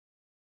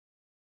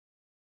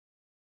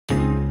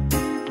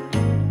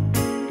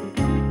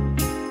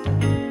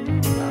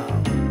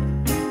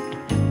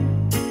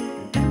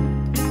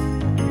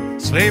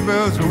Sleigh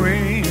bells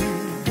ring,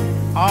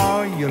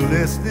 are you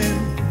listening?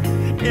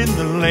 In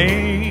the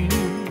lane,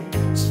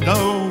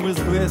 snow is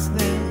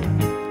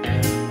glistening.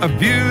 A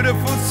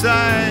beautiful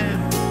sight,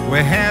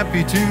 we're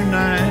happy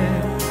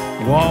tonight,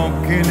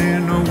 walking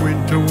in a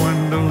winter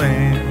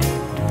wonderland.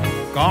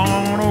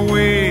 Gone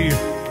away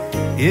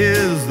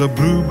is the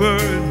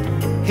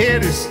bluebird, here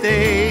to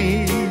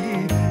stay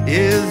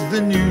is the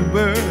new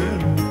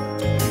bird.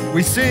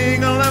 We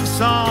sing a love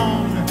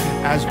song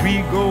as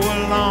we go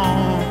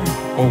along,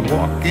 or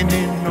walking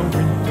in a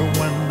winter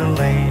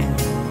wonderland.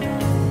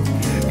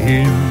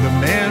 In the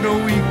meadow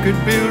we could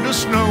build a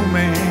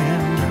snowman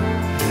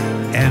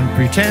and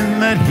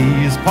pretend that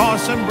he's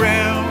Parson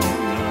Brown.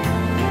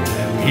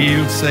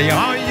 He'll say,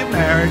 are you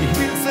married?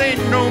 He'll say,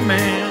 no,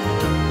 man.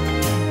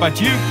 But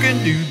you can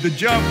do the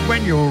job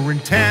when you're in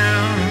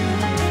town.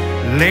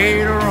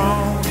 Later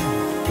on,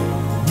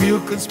 we'll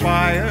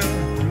conspire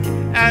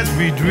as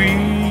we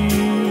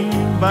dream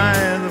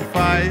by the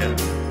fire,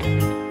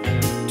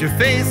 to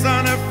face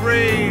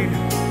unafraid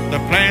the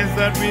plans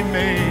that we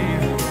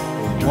made,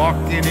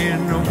 walking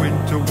in a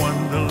winter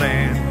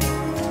wonderland.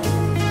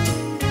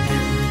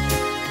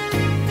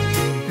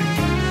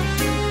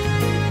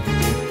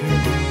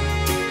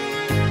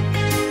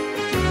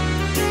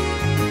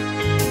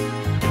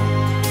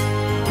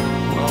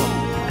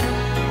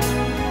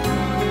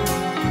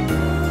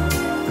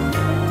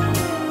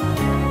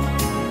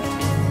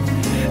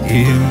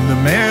 In the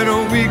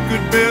meadow we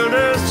could build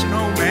a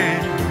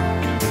snowman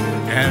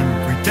and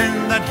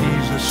pretend that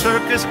he's a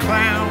circus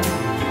clown.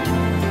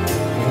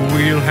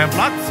 We'll have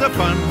lots of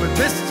fun with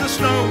Mr.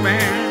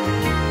 Snowman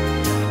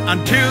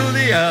until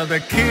the other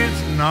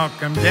kids knock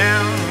him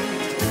down.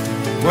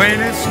 When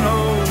it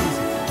snows,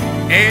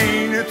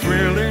 ain't it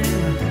thrilling?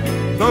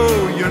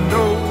 Though your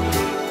nose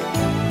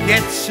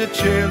gets you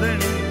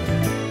chilling,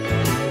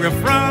 we'll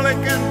frolic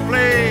and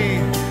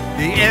play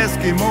the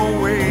Eskimo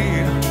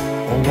way,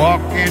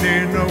 walking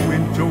in a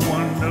winter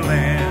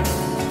wonderland.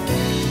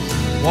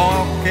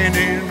 Walking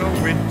in a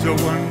winter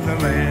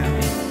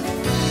wonderland.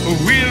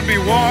 We'll be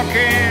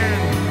walking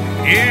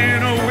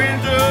in a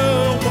winter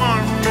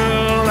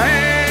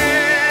wonderland.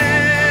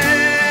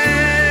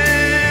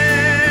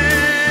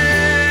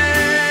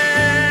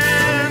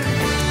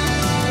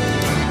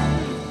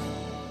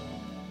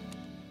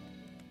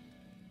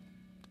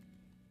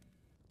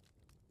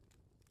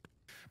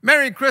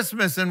 Merry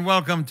Christmas and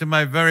welcome to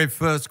my very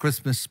first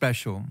Christmas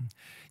special.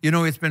 You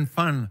know, it's been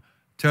fun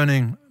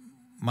turning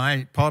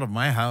my part of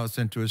my house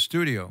into a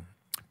studio.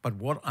 But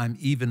what I'm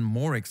even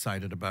more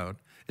excited about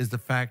is the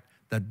fact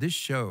that this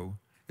show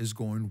is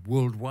going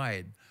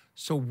worldwide.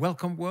 So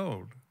welcome,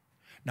 world.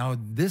 Now,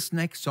 this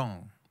next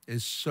song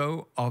is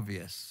so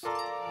obvious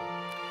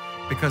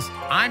because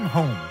I'm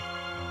home,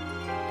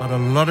 but a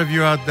lot of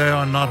you out there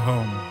are not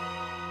home.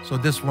 So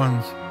this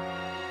one's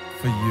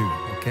for you,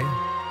 okay?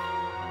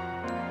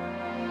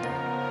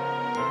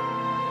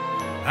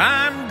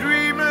 I'm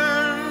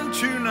dreaming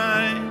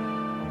tonight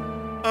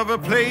of a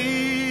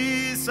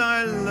place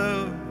I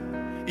love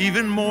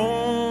even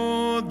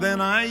more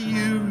than I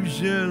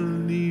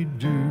usually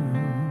do.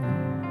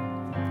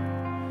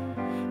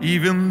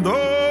 Even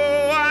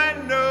though I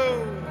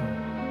know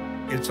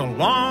it's a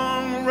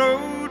long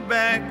road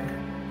back,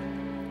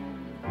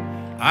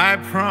 I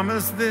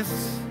promise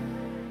this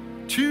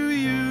to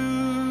you.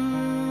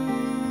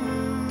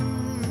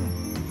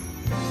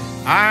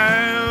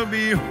 I'll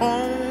be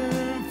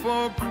home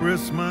for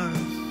Christmas.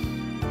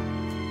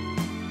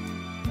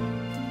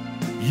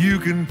 You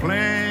can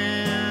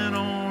plan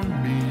on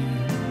me.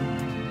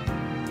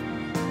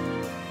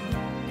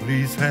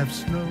 Please have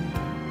snow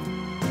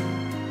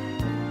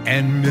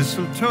and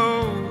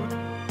mistletoe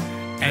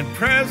and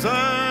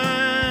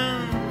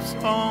presents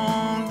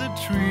on the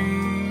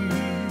tree.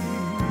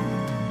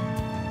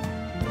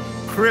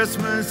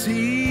 Christmas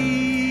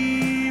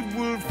Eve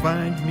will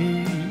find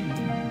me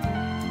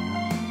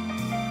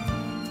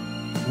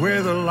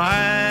where the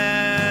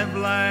live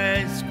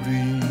lights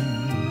gleam.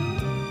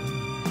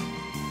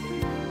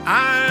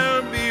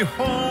 I'll be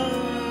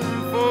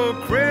home for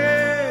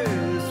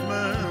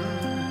Christmas,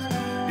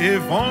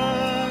 if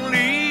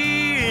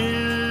only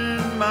in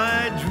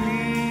my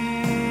dreams.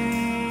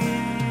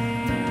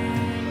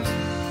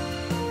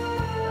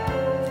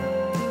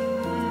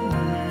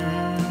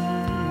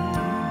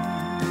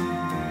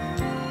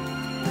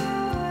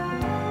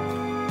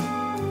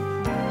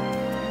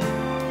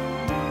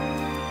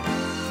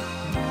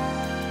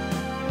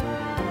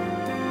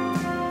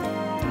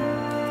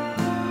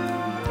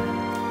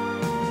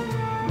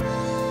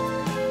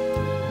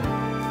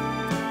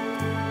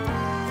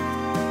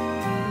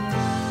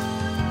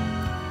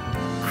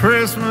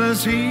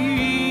 Christmas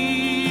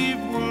Eve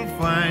will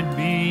find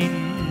me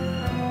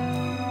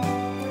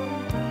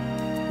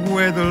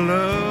where the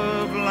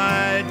love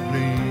light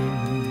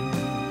gleams.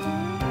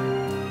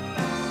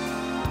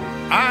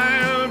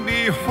 I'll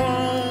be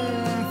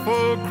home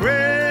for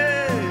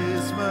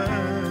Christmas,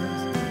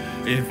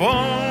 if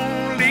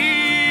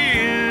only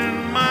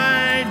in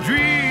my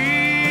dreams,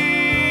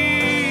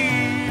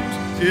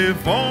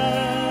 if only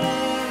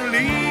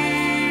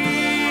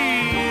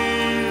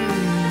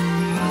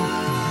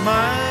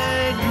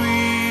my dreams.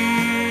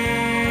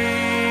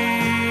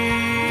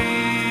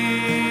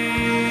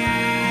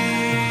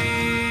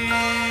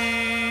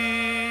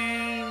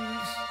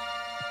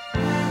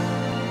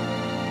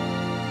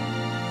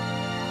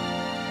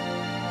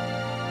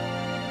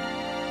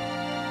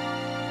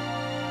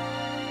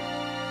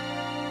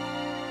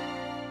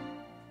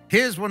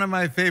 Here's one of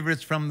my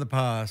favorites from the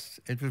past.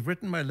 It was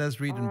written by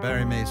Les Reed and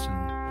Barry Mason.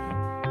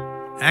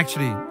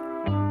 Actually,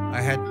 I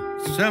had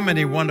so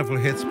many wonderful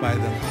hits by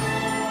them,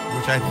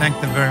 which I thank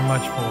them very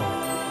much for.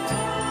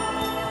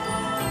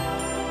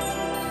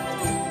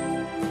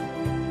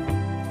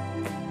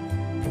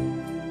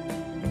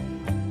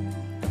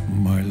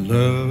 My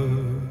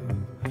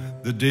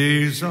love, the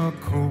days are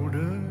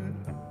colder,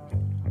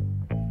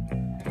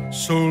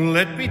 so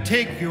let me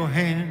take your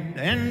hand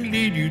and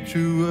lead you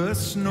to a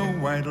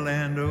snow-white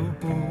land. Oh,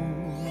 oh,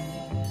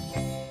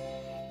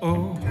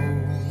 oh,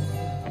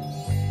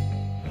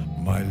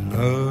 my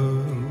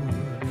love,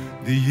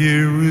 the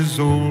year is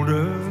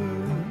older,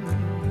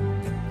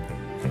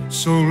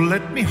 so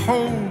let me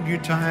hold you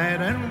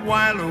tight and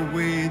while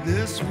away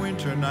this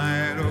winter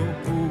night. Oh,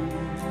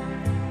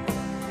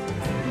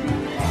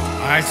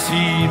 I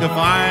see the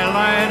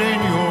firelight in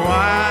your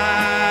eyes.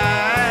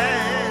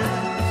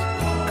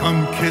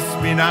 Come kiss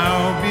me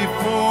now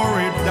before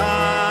it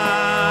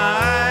dies.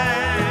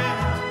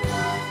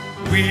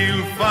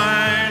 We'll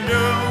find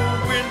a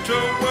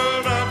winter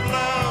world of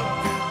love,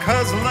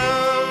 'cause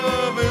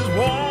love is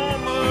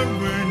warmer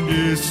in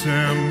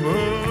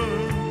December.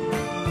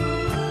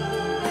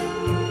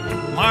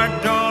 My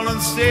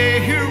darling, stay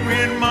here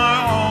in my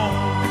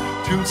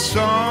arms till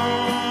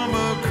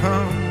summer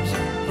comes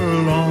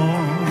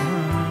along.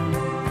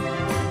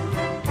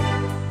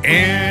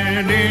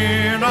 And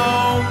in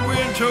our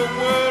winter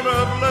world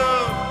of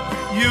love,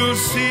 you'll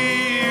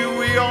see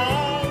we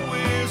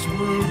always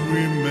will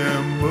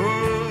remember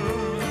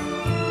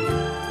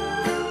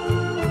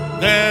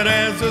that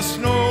as the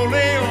snow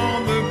lay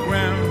on the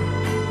ground,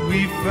 we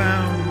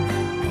found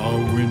our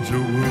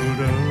winter world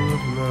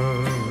of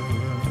love.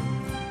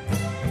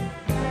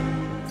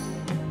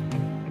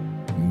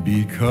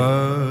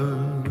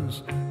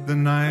 Because the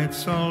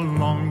nights are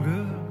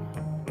longer,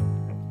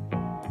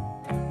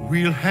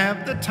 we'll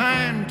have the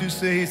time to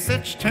say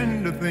such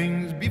tender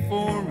things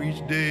before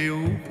each day.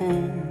 Oh,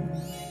 oh,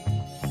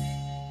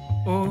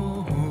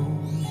 oh, oh.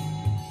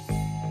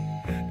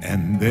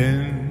 And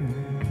then,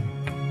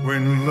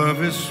 when love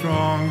is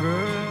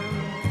stronger,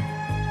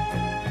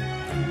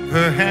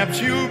 perhaps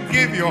you'll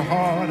give your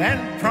heart and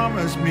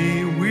promise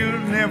me we'll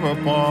never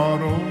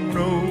part. Oh,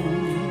 no.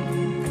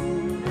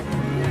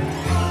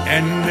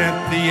 And at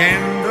the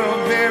end of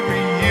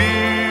every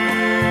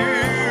year,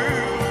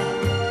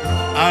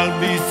 I'll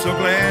be so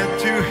glad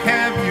to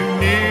have you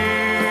near.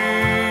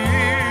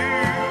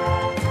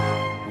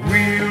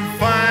 We'll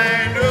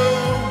find a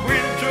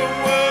winter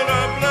world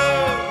of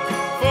love,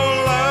 for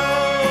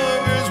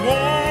love is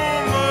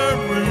warmer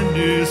in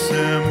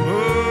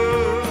December.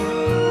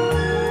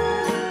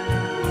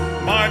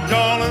 My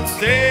darling,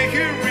 stay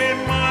here in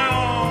my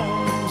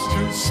arms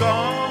till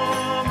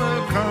summer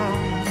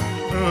comes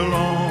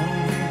along.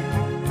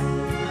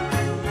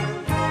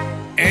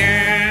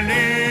 And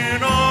in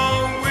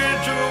our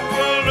winter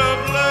world of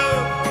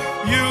love,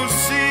 you'll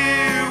see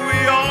we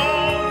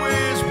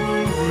always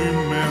will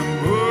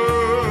remember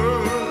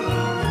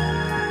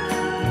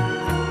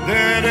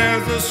that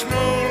as the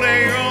snow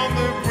lay on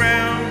the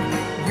ground,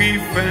 we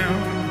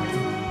found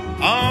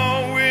our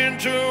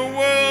winter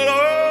world of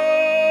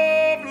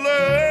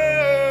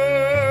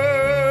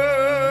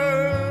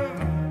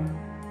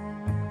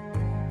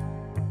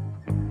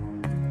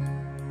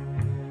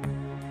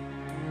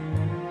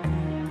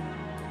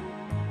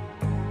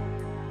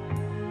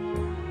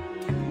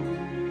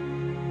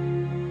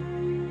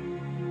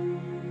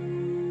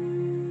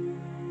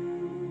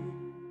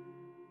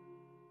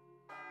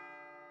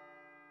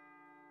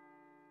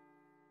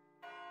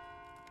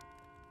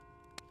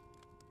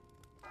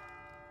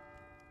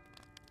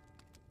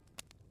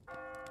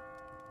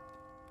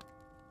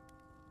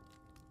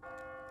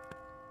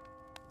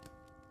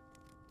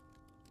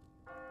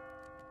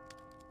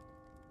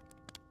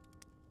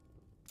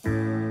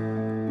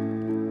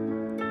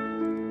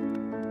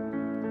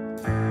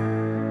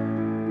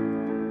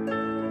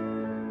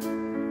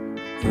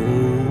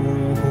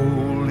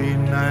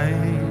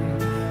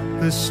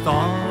the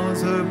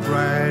stars are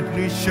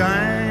brightly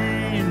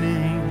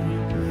shining.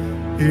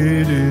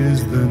 It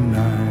is the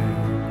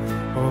night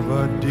of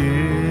our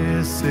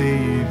dear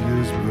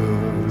Savior's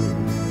birth.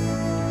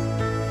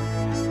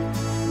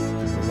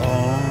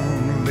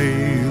 Long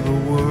lay the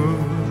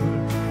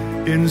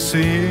world in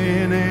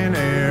sin and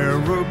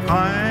error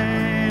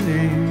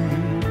pining,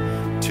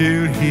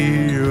 till he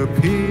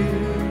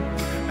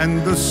appeared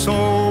and the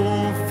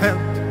soul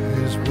felt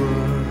his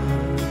word.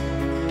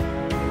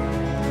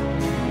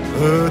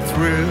 The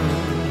thrill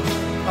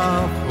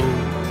of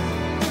hope,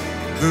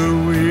 the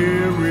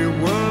weary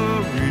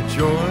world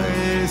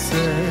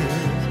rejoices,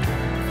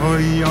 for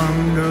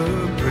yonder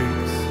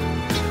breaks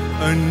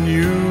a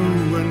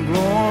new and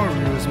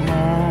glorious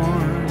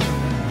morn.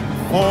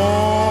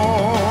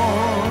 fall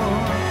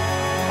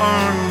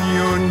on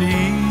your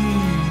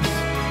knees.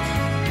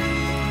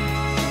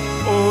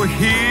 Oh,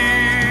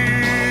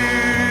 hear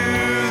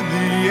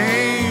the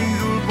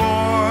angel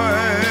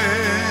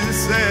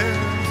voices,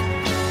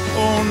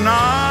 oh,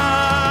 night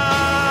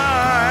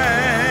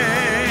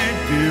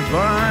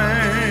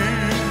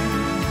divine,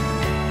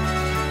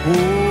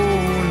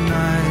 oh,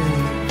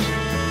 night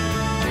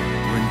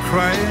when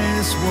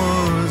Christ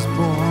was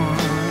born.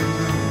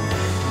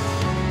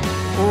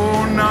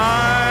 Oh,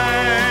 night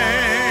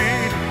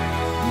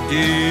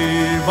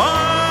divine,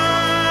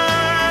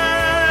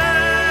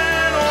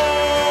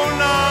 oh,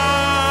 night,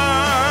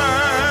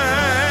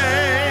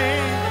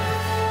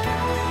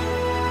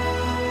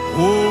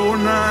 oh,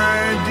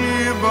 night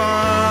divine,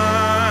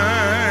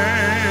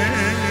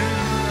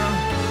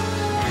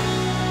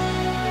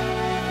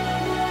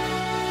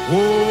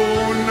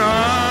 oh,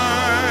 night,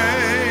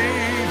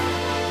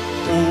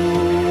 oh,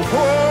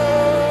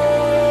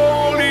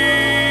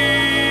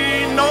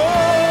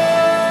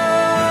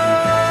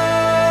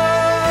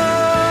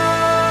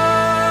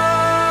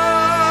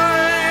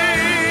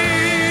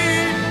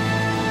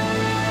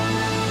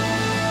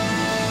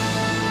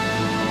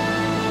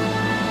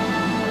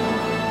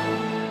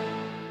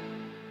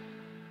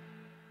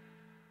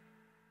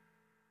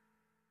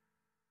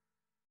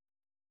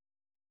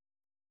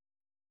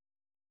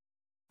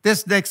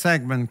 This next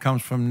segment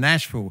comes from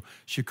Nashville.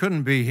 She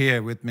couldn't be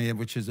here with me,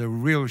 which is a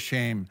real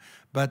shame.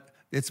 But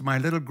it's my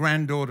little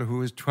granddaughter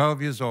who is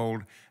 12 years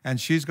old,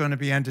 and she's going to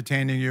be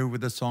entertaining you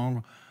with a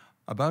song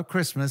about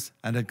Christmas.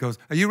 And it goes,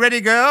 are you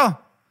ready,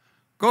 girl?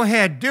 Go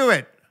ahead, do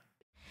it.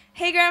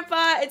 Hey,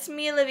 Grandpa, it's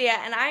me, Olivia,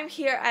 and I'm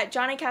here at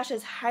Johnny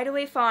Cash's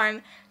Hideaway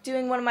Farm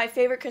doing one of my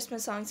favorite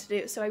Christmas songs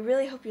to do, so I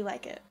really hope you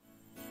like it.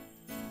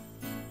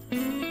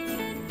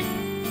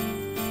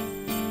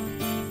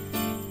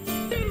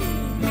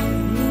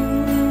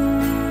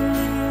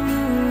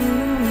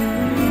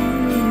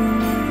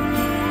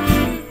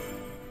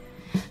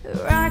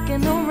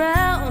 Rocking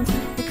around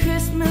the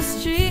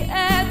Christmas tree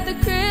at the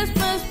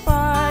Christmas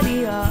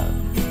party up.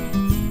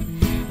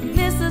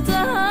 Mistletoe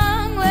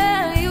hung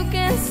where you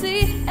can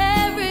see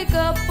every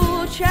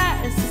couple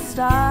tries to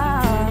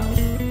stop.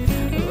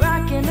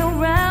 Rocking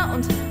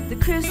around the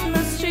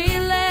Christmas tree,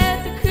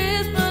 let the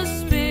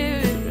Christmas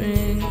spirit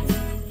ring.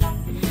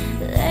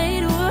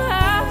 Later we'll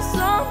have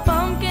some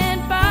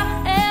pumpkin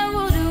pie and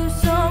we'll do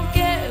some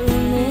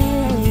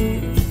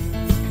caroling.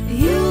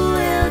 You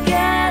will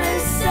get a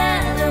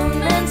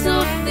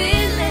sentimental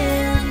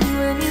feeling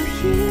when you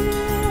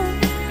hear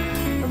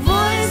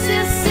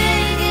voices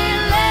singing,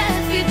 let's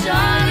be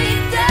jolly,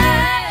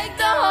 deck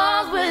the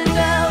halls with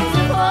bells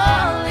of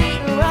holly.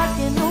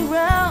 Rocking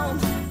around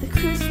the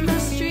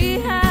Christmas tree,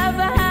 have a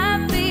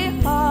happy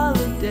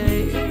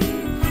holiday.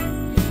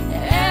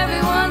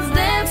 Everyone's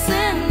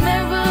dancing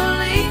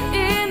merrily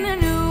in the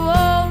new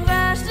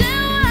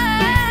old-fashioned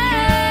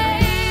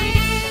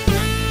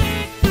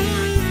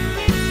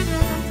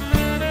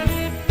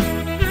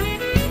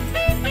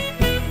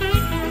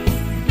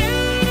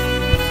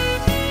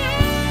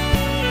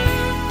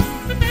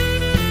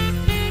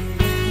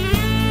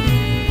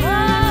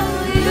Oh,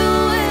 you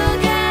will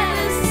get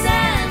a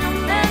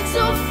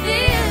sentimental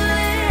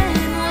feeling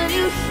when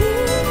you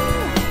hear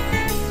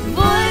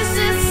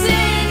voices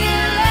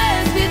singing,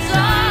 let's be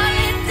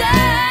jolly,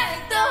 deck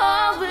the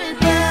halls with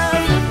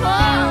bells of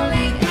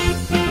holly.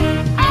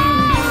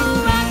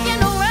 Oh,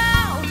 rocking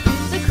around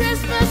the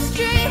Christmas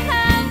tree,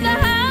 have the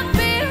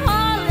happy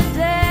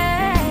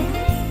holiday.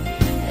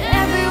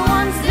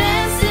 Everyone's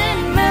dancing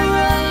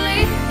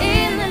merrily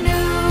in the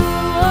new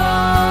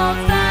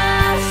old-fashioned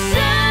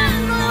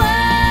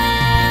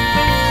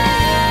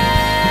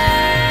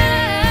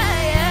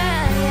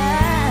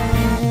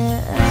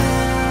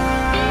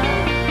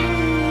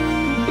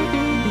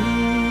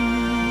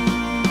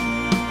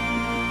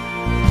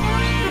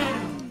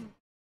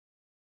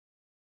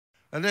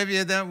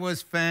Olivia, that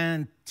was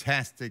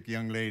fantastic,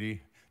 young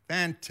lady.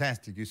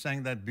 Fantastic. You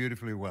sang that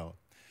beautifully well.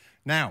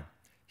 Now,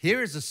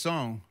 here is a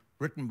song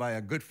written by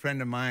a good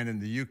friend of mine in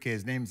the UK.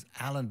 His name's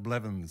Alan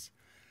Blevins.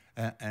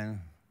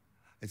 And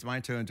it's my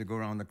turn to go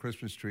around the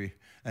Christmas tree.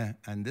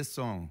 And this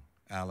song,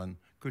 Alan,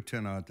 could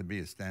turn out to be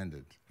a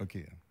standard.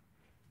 Okay.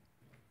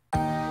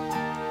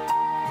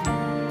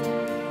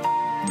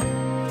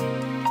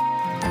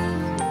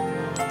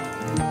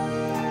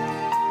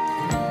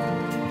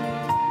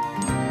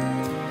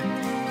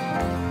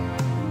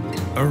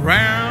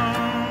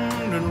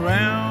 Around and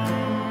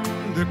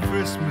round the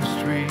Christmas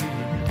tree,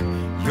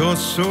 you're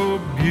so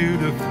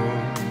beautiful.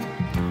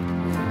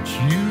 Won't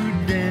you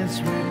dance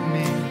with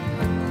me?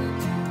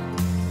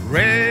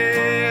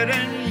 Red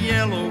and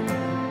yellow,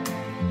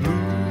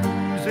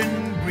 blues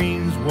and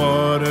greens,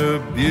 what a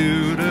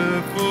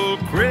beautiful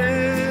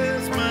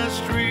Christmas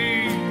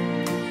tree.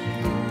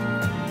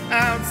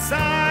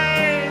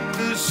 Outside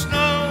the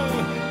snow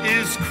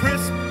is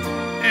crisp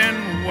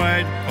and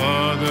white,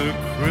 Father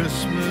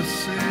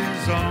Christmas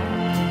is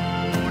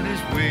on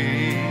his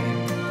way.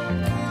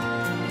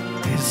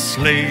 His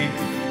sleigh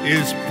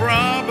is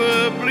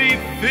probably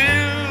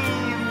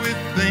filled with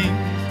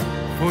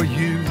things for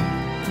you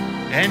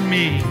and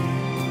me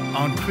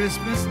on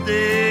Christmas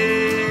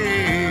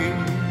Day.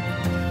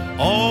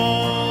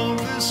 All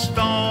the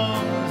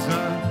stars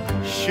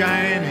are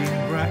shining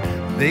bright,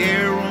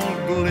 they're all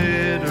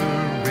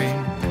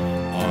glittering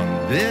on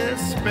this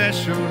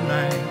special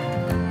night.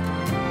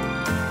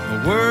 The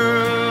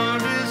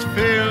world is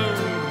filled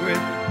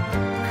with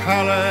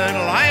colored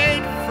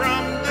light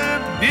from the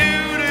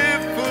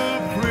beautiful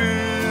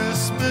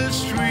Christmas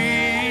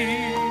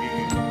tree.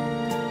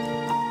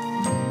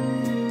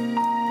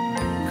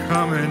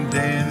 Come and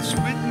dance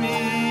with me.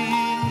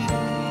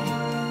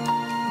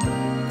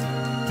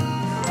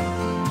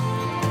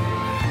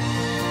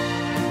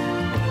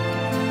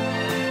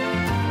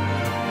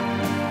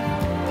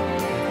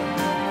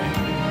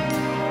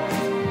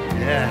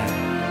 Yeah.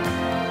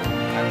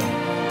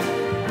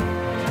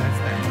 That's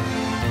nice.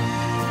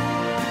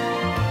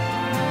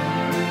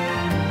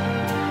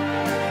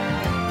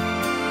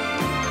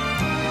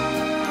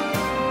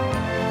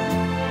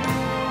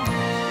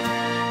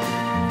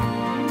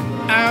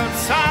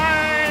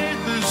 Outside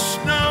the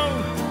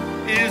snow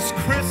is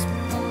crisp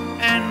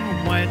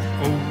and white.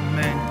 Oh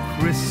man,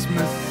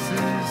 Christmas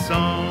is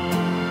on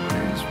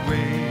its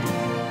way.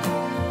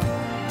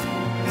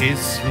 His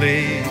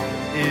sleigh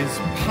is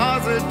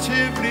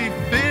positively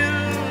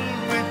filled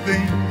with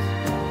things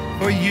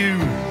for you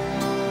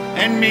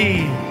and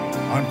me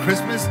on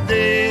Christmas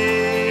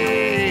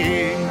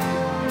Day.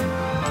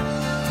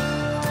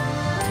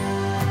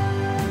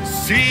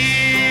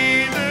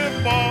 See the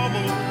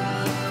baubles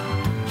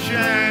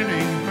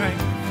shining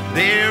bright,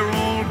 they're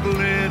all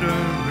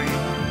glittering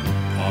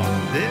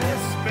on this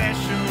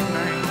special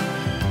night.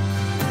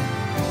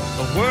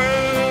 The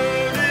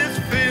world is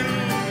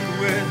filled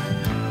with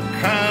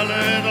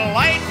colored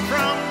light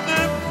from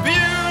the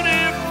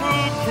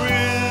beautiful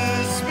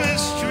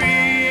Christmas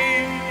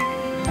tree.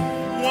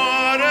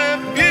 What a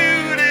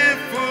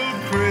beautiful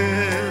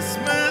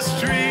Christmas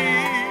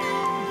tree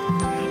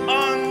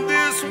on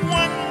this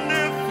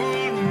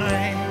wonderful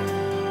night.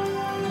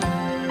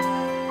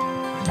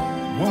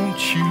 Won't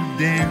you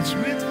dance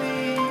with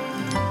me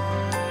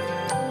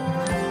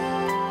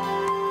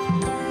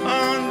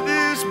on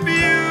this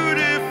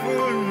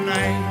beautiful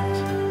night?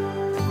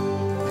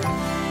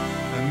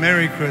 A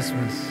Merry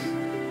Christmas.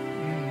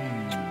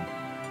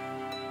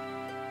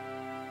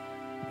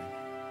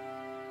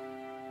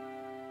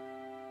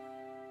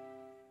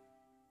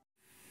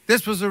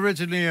 This was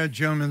originally a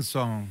German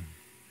song,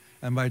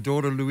 and my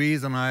daughter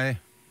Louise and I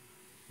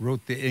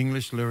wrote the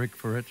English lyric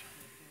for it.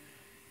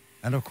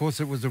 And of course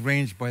it was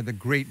arranged by a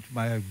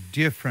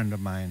dear friend of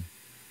mine,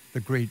 the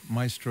great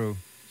maestro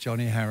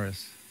Johnny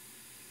Harris.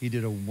 He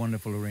did a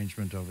wonderful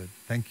arrangement of it.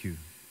 Thank you.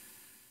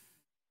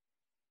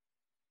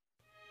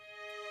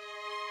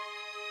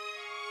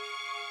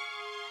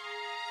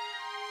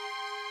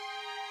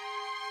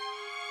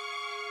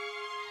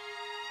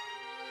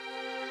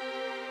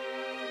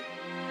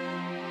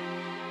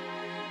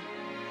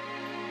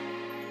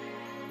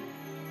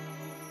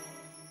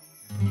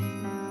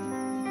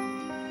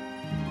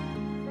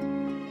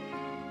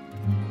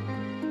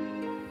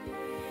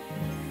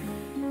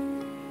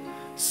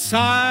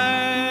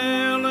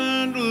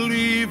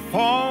 Silently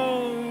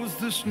falls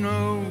the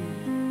snow,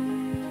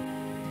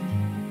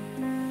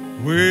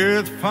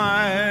 with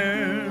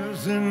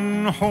fires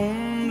in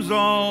homes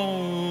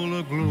all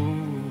aglow,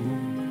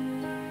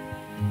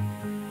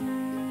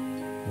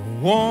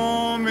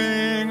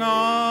 warming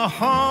our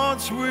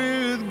hearts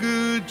with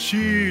good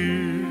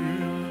cheer.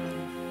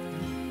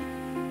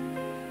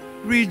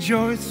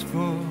 Rejoice,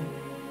 for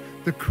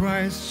the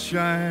Christ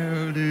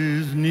child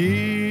is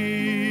near.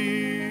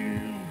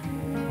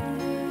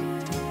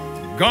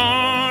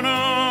 Gone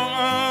are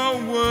our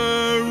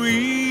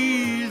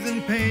worries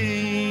and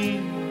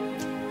pain,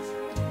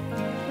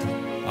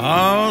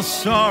 our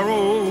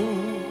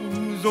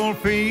sorrows all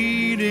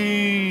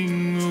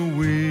fading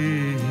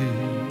away,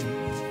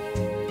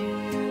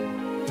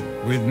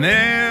 with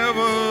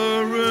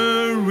never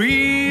a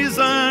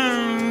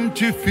reason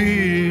to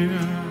fear.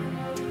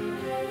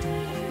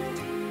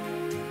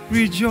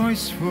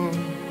 Rejoice, for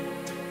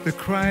the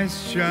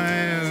Christ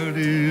child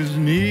is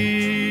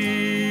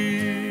near.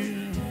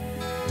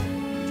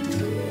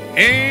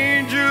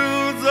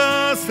 Angels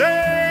are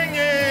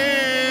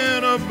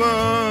singing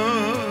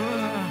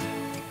above,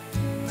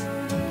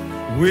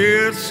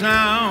 with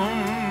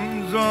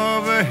sounds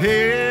of a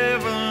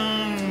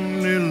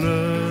heavenly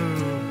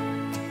love.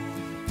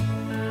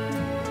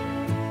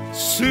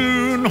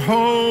 Soon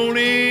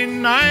holy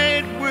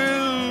night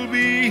will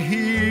be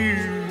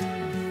here.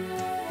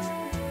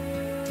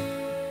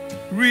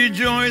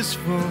 Rejoice,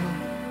 for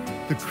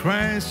the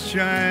Christ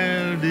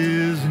child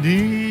is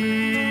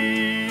near.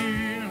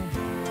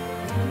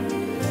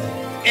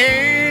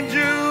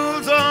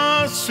 Angels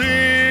are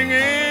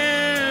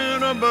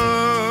singing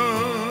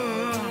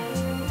above,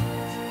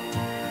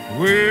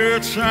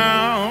 with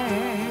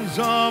sounds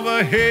of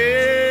a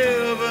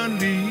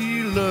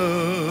heavenly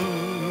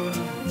love,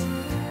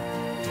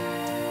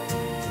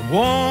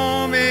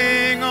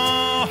 warming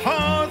our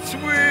hearts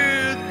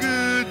with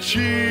good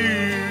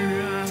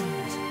cheer.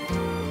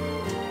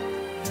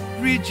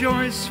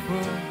 Rejoice,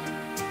 for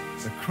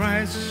the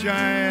Christ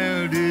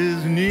child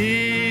is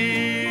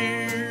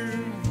near,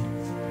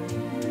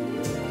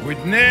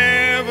 with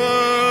never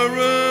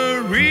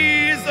a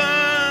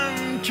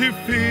reason to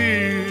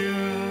fear.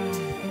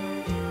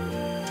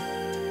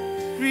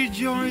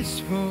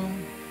 Rejoice, for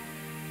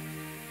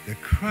the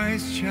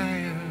Christ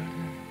child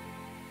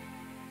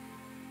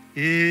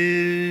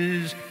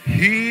is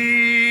here.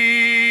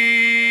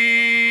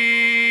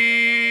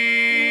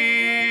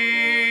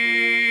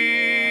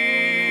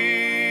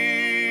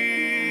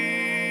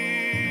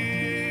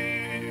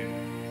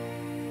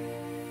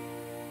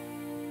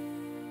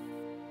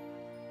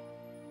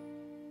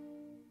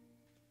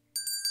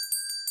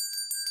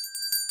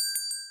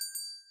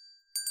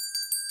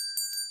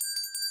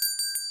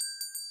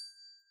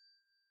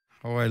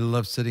 Oh, I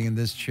love sitting in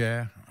this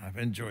chair. I've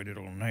enjoyed it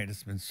all night.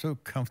 It's been so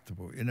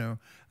comfortable, you know.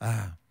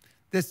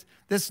 This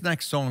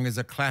next song is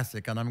a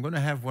classic, and I'm going to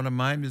have one of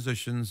my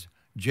musicians,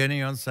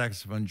 Jenny on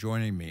saxophone,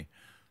 joining me.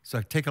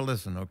 So take a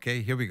listen,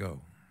 okay? Here we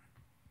go.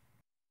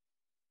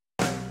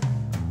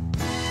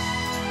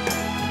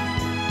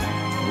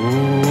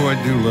 Oh, I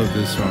do love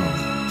this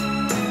song.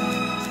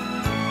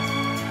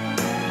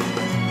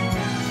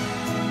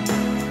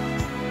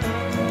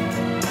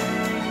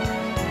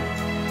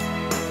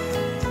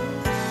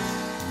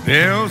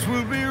 Bells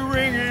will be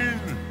ringing,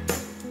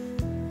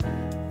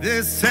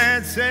 this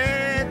sad,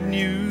 sad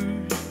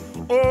news.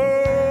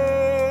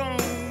 Oh,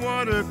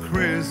 what a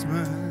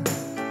Christmas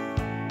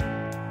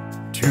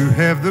to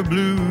have the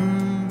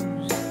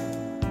blues.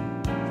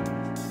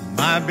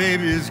 My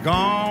baby's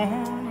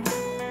gone,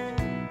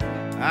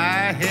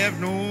 I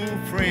have no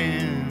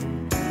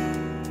friend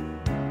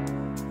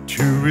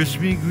to wish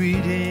me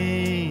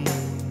greeting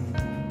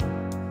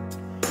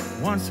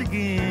once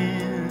again.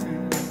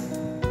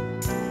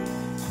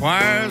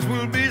 Choirs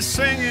will be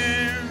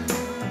singing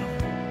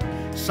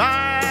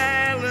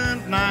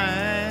Silent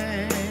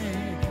Night,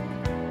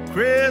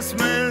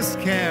 Christmas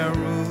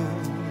carols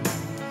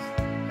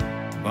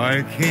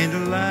by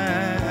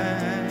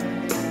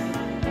candlelight.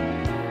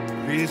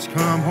 Please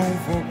come home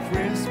for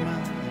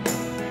Christmas.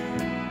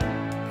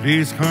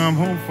 Please come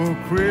home for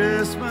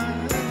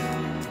Christmas.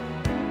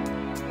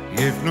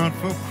 If not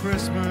for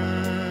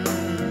Christmas,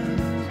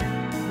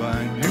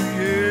 by New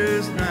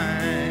Year's night.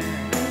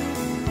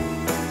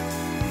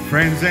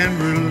 Friends and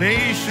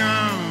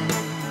relations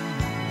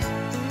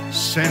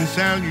send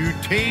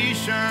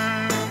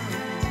salutations,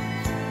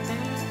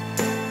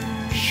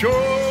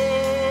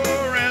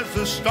 sure as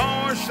the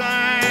stars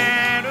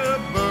shine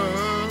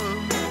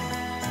above.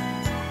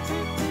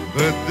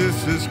 But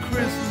this is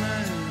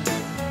Christmas,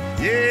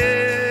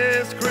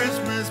 yes,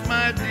 Christmas,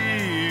 my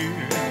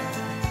dear,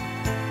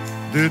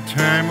 the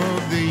time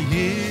of the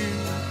year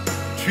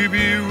to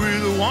be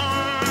with the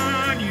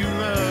one you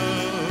love.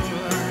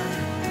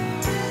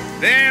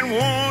 Then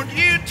won't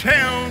you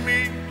tell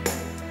me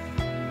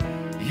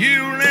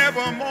you'll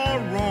never more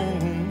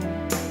roam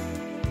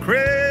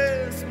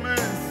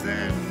Christmas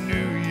and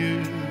New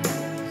Year's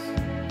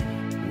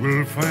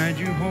will find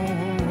you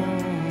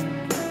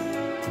home.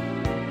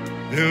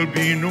 There'll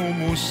be no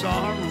more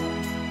sorrow,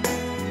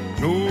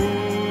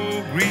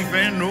 no grief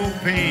and no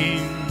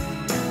pain,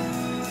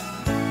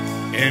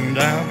 and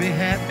I'll be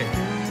happy,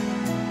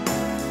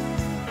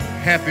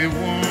 happy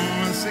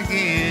once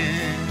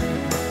again.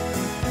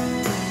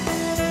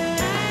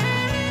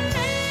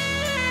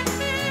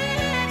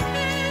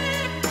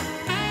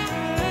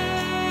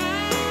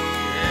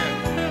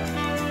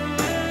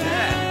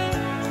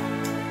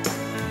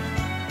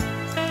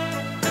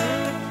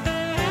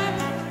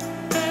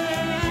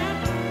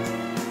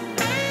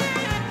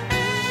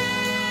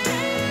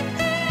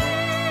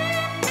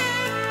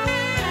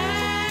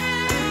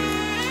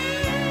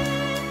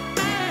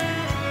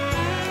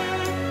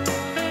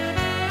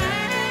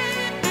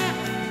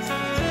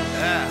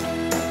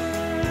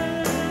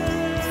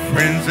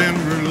 Friends and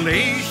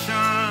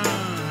relations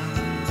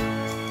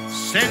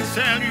send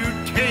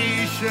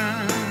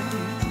salutations,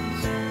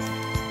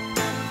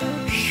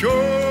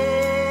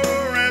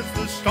 sure as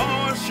the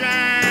stars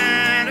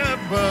shine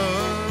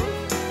above.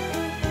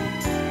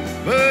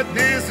 But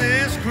this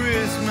is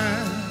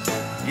Christmas,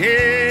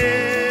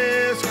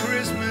 yes,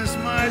 Christmas,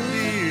 my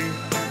dear,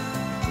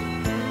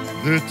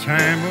 the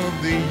time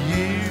of the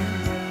year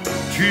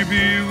to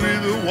be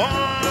with the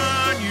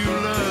one you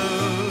love.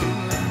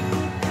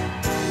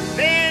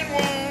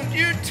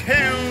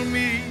 Tell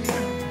me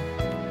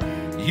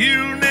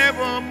you'll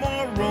never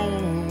more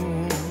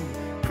roam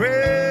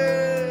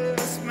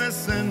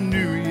Christmas and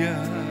New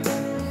Year's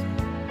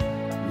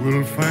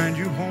will find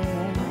you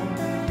home.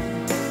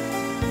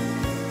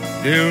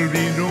 There'll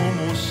be no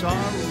more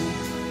sorrow,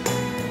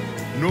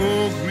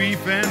 no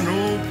grief and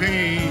no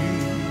pain,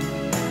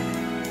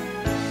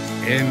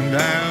 and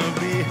I'll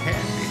be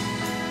happy,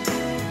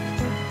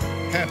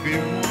 happy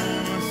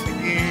once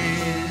again.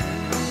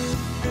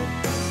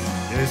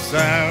 Yes,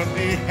 I'll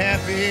be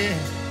happy,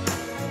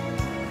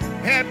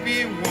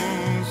 happy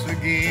once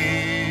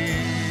again.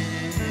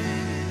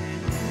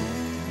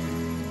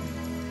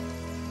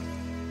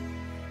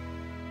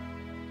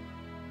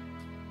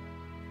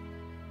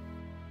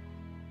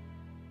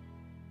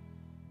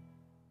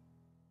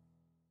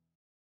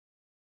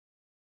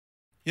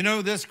 You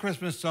know, this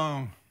Christmas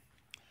song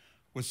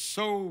was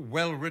so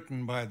well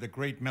written by the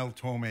great Mel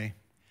Torme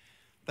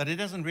that it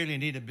doesn't really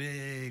need a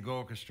big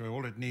orchestra.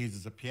 All it needs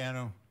is a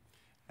piano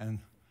and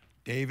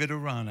David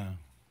Arana.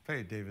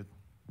 Play it, David.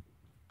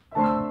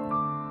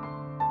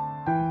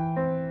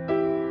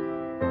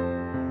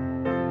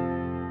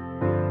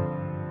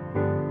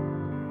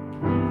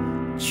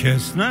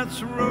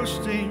 Chestnuts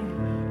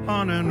roasting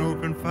on an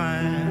open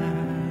fire,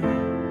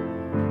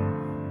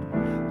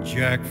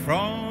 Jack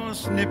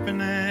Frost nipping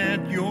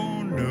at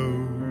your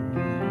nose,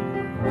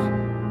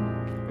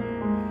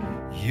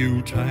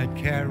 Yuletide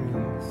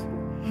carols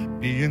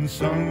being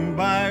sung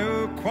by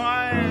a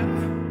choir,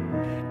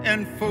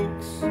 and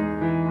folks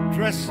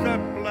dressed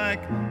up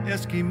like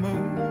Eskimos.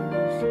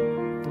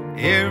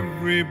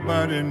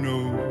 Everybody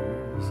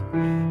knows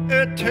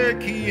a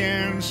turkey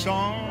and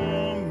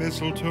some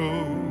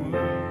mistletoe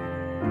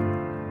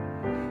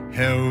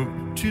help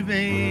to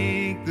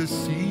make the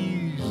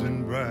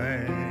season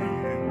bright.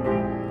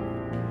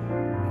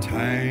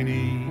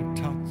 Tiny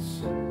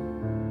tots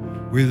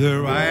with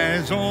their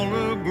eyes all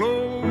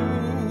aglow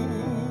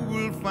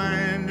will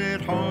find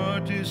it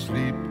hard to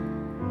sleep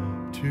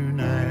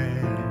tonight.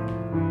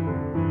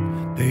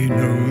 They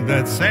know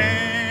that Santa's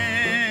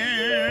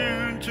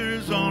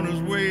on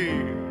his way.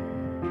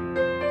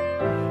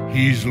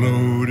 He's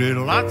loaded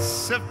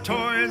lots of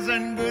toys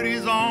and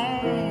goodies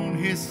on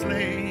his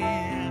sleigh,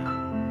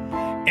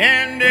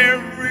 and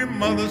every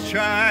mother's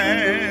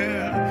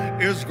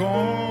child is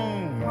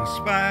gonna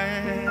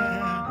spy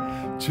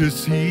to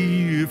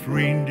see if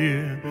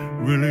reindeer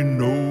really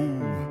know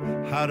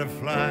how to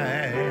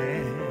fly.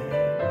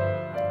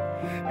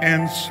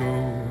 And so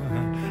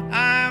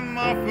I'm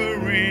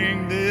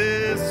offering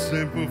this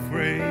simple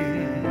phrase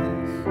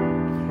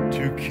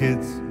to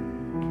kids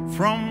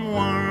from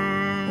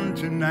 1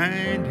 to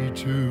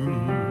 92.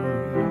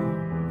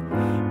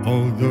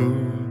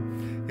 Although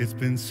it's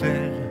been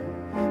said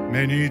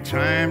many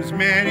times,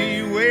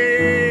 many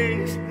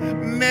ways,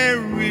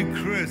 Merry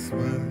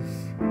Christmas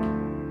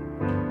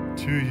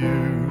to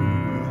you.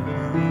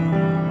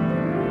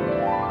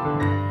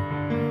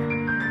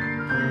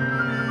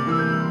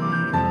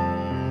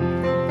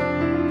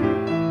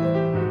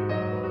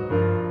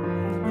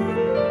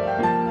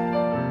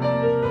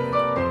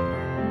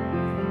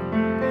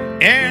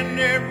 And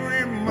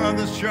every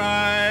mother's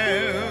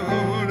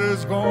child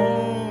is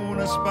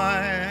gonna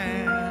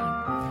spy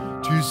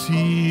to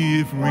see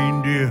if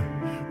reindeer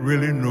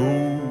really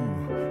know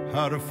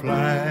how to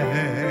fly.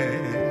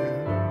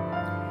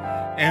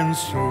 And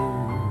so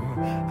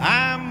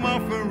I'm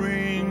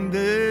offering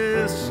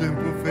this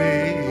simple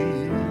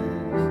phrase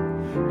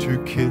to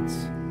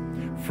kids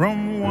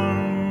from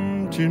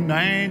 1 to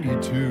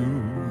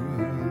 92.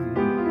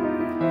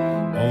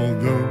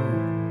 Although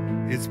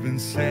it's been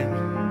said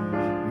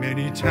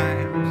many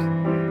times,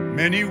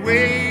 many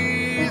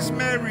ways,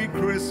 Merry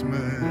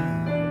Christmas.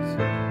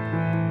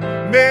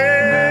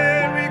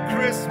 Merry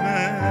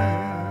Christmas,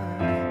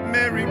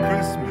 Merry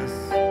Christmas,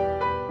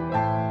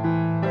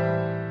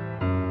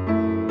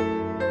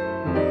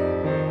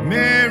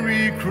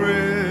 Merry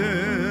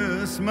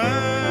Christmas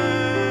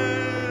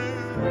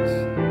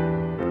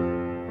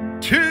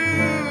to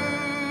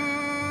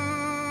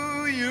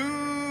you.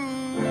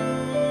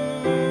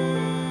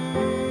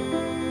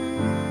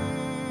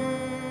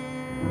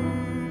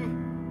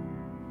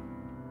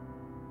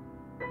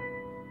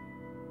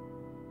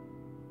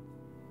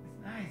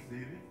 Nice,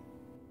 David.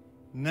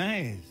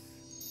 Nice.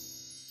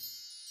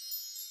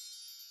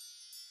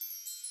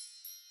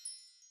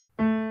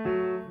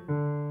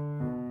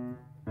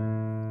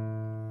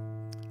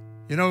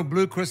 You know,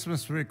 Blue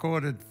Christmas was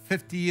recorded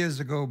 50 years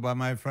ago by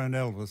my friend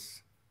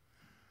Elvis,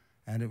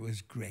 and it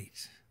was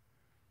great.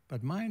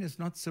 But mine is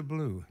not so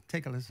blue.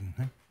 Take a listen.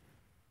 Huh?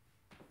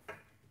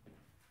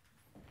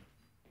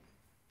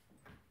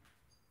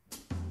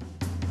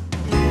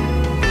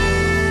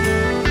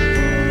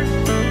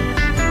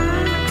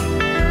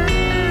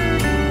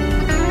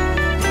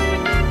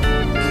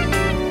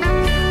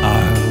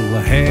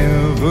 I'll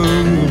have a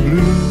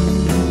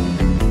blue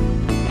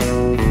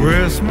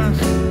Christmas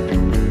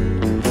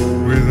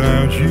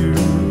without you.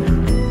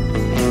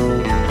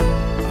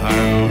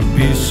 I'll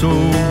be so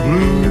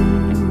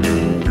blue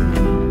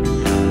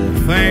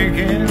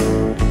thinking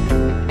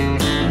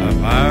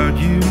about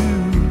you.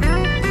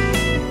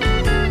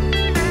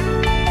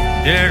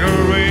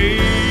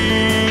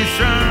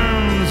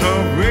 Decorations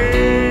of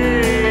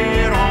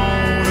red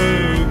on a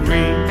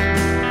green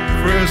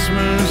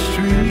Christmas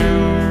tree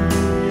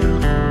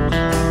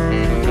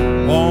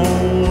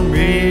won't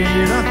mean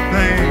a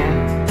thing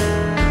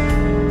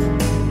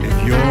if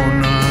you're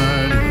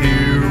not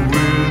here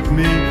with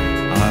me.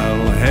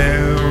 I'll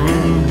have a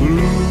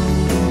blue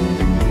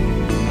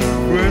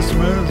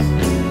Christmas,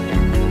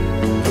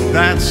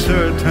 that's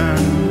certain.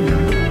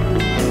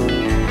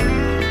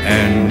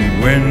 And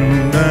when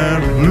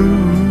that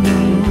blue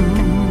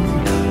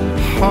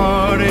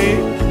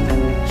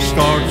heartache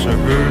starts a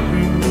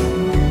hurting,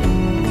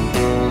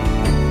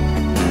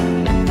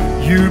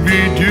 you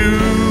be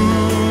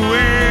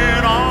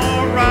doing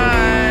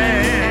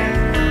alright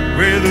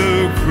with a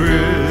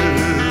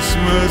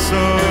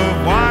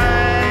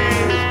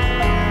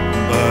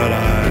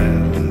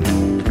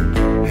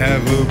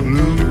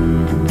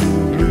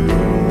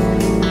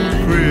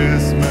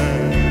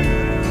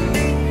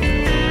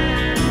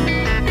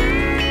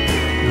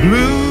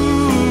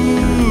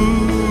blue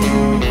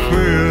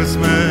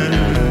Christmas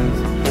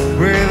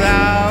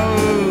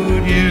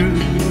without you.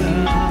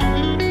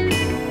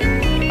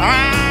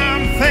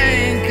 I'm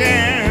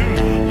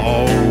thinking,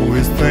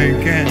 always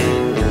thinking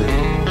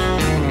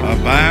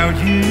about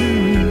you.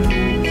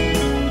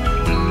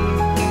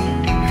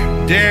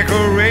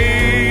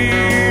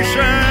 Decorations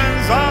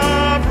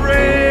of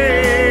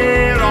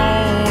red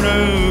on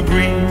a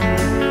green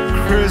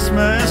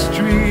Christmas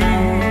tree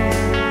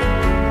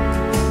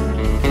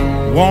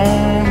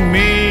won't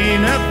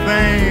mean a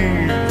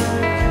thing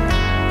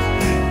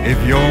if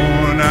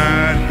you're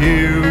not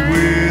here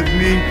with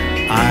me.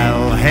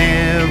 I'll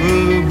have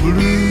a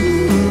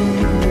blue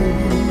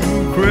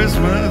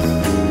Christmas,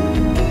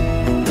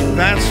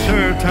 that's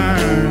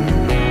certain.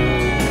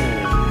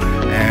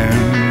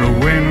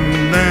 And when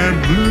that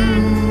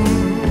blue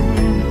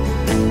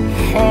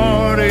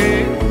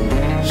heartache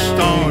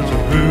starts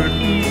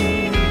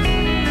hurting,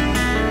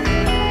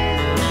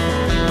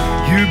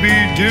 you be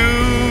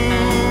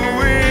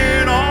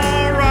doing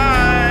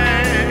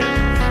alright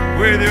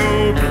with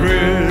your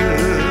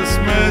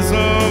Christmas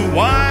of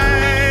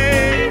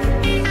white.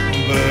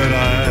 But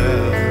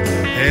I'll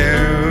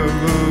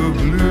have a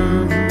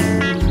blue,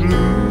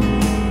 blue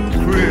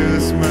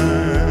Christmas.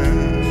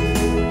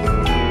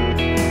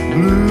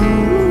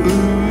 Blue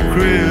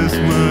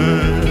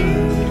Christmas,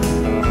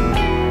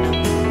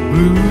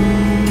 blue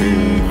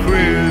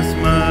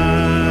Christmas.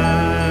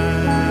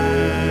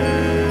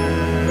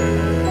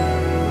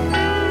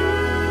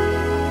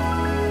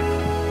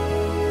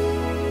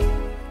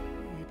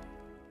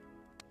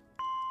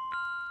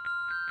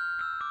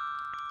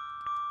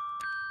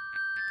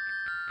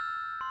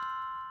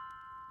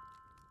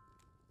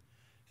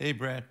 Hey,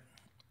 Brett.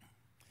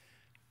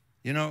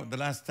 You know, the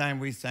last time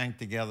we sang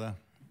together,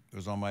 it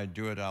was on my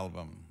Duet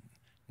album.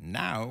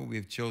 Now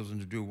we've chosen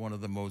to do one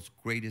of the most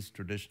greatest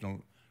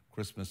traditional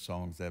Christmas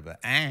songs ever,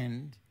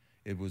 and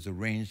it was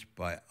arranged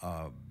by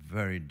our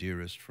very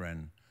dearest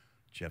friend,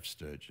 Jeff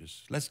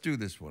Sturgis. Let's do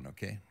this one,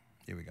 okay?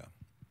 Here we go.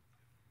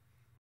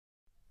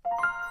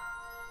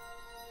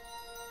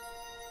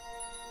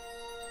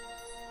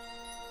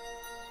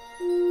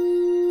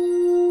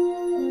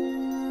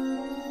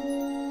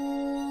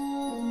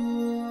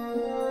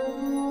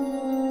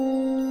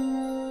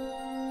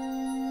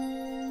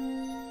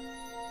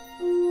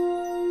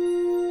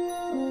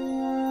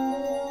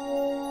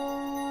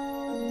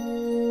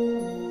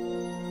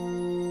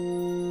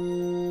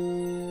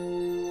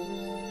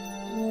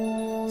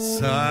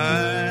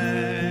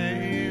 Silent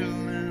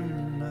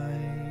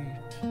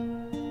night,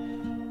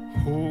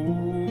 holy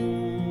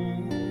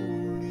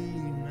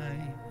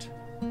night,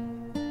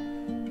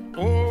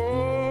 all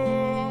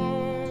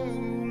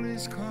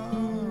is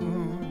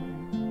calm,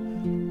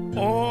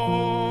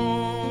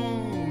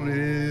 all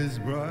is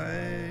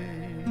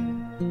bright,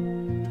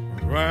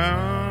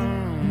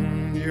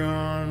 round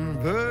yon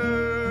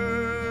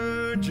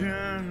virgin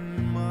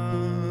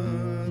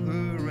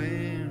mother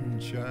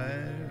and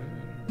child.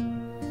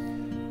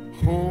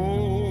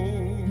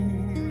 Holy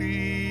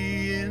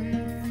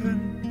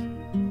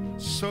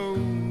infant, so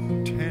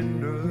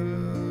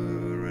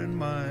tender and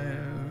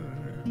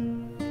mild,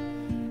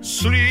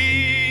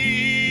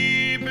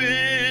 sleep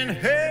in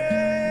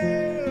heavenly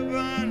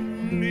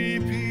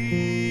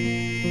peace,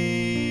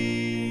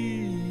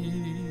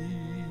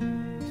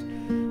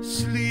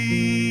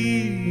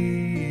 sleep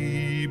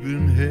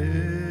in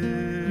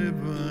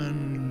heavenly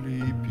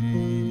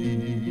peace.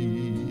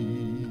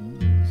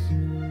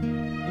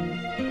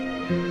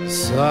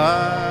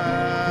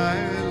 Silent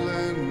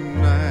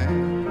night,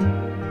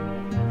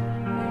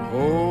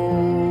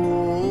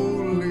 holy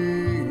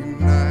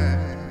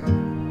night,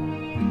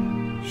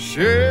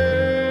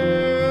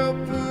 shepherds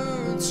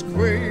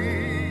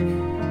quake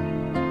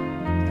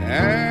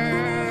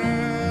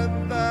at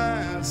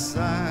thy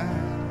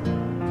side,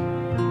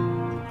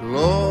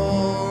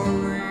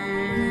 glory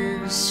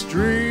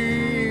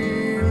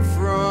stream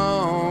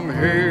from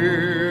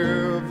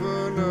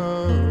heaven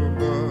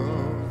above.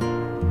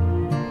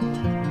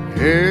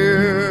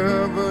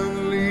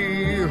 Heavenly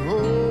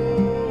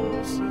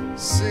hosts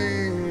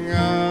sing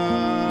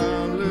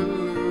hallelujah.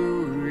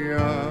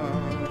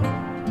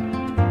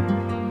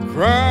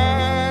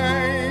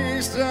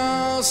 Christ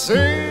our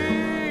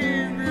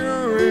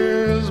Savior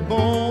is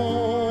born.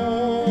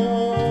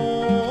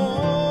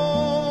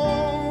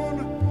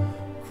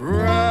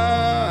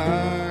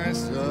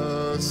 Christ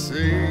our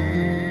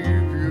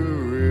Savior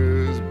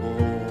is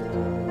born.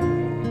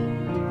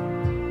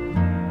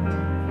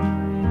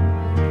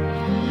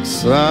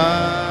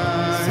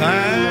 Silent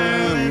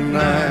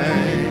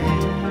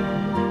night,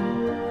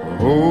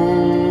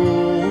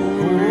 holy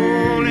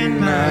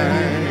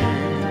night,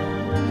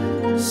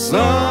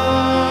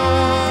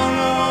 Son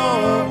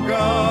of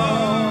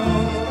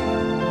God,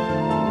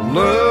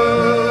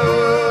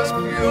 love's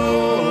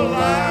pure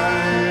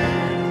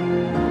light,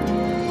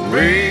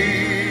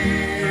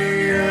 radiant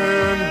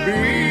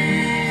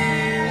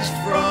beams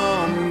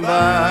from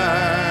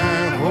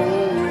thy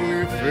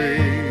holy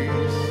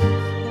face.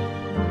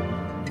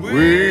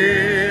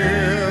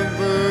 With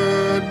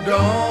the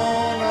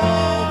dawn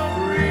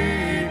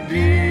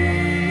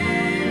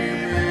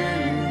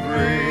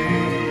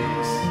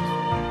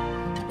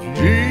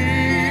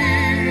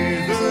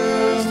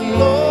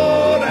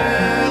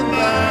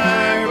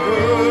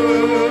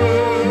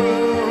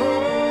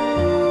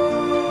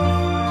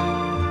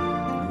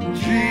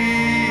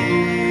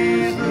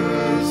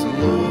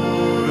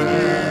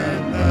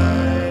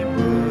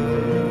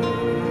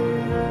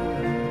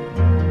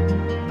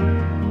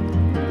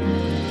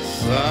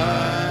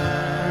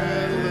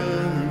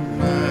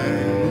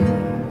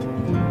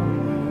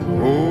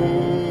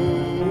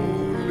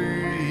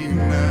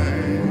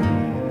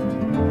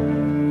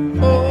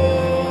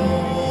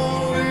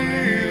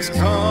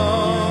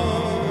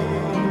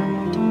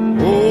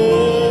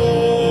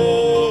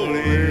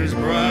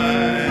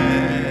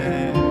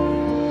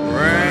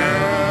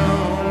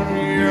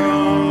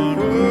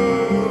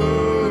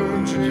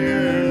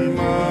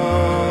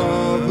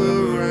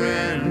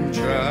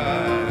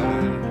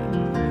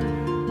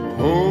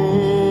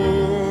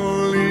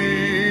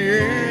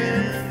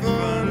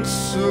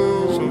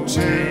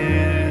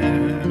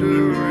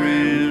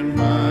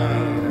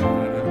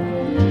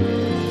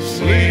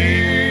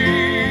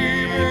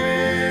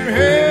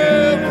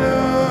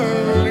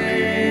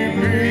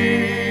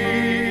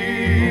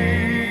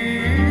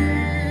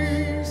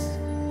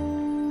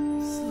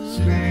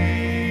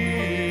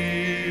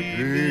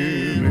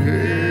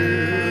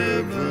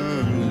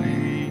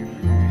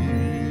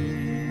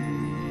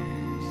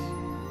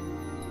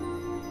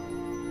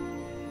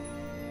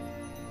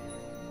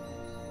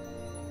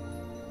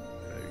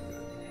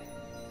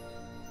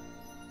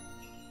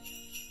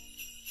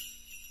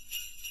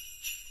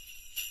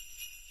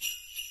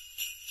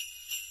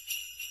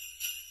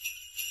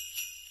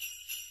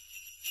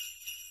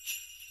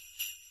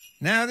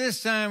Now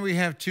this time we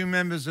have two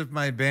members of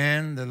my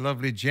band, the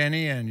lovely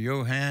Jenny and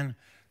Johan.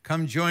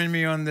 Come join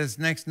me on this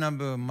next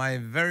number, my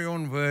very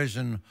own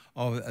version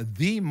of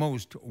the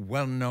most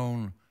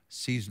well-known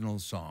seasonal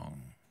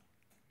song.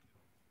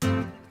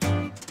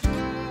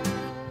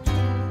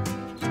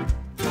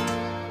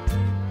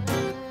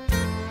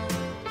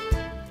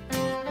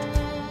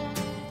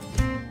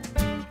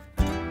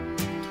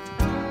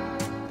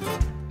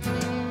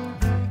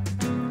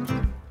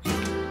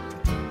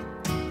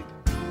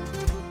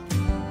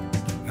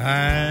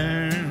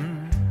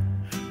 I'm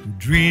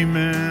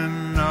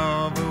dreaming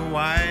of a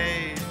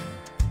white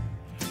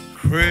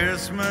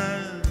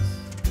Christmas,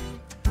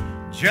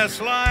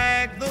 just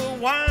like the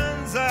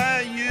ones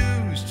I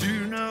used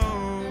to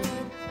know,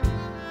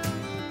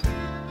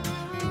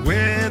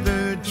 where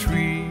the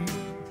tree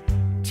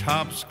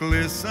tops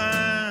glisten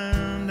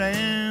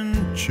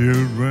and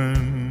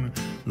children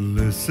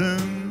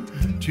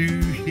listen to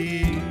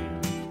hear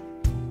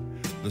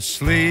the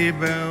sleigh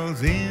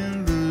bells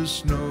in the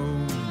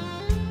snow.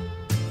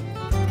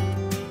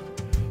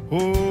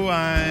 Oh,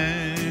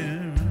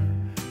 I'm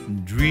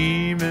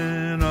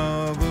dreaming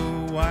of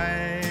a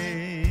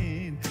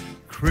white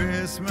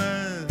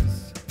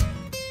Christmas,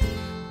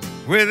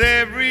 with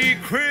every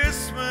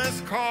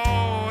Christmas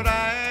card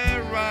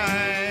I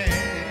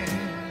write.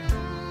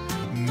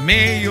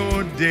 May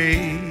your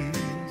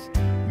days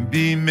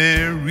be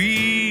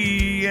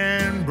merry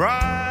and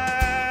bright,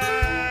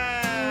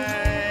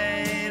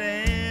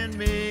 and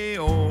may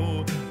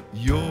all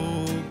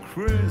your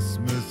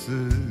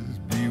Christmases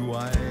be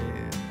white.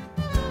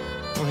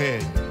 Go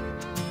ahead.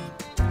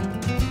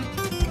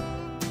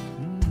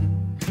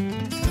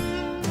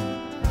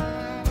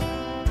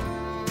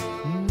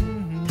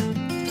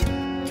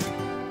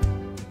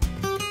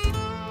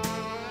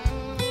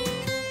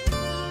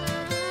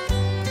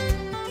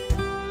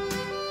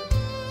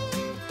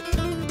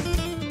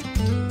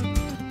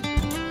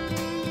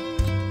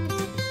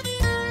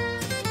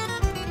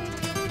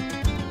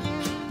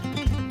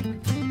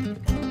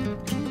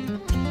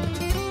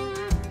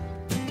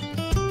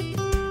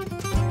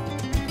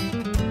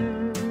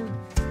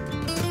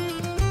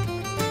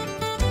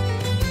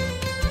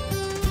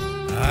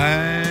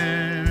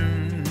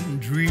 I'm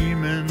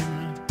dreaming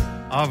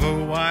of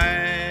a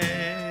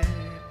white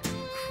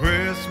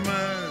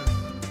Christmas,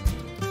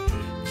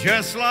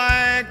 just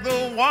like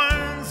the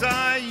ones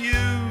I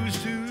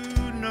used to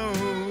know,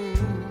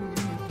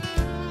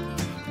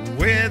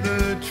 where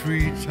the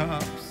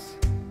treetops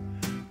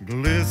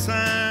glisten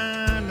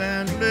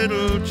and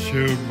little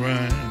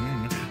children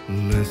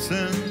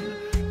listen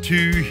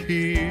to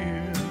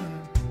hear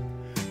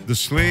the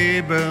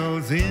sleigh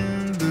bells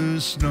in the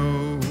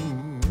snow.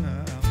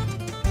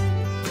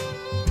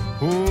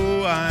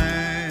 Oh,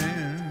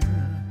 I'm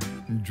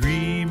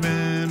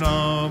dreaming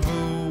of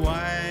a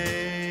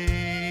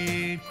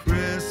white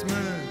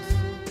Christmas,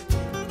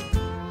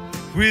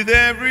 with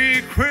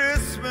every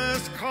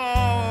Christmas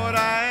card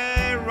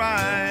I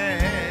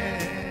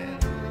write.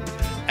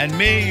 And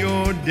may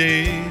your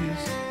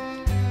days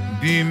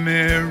be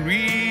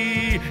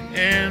merry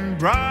and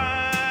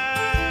bright,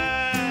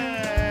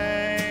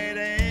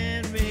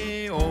 and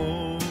may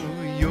all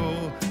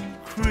your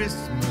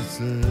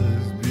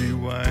Christmases be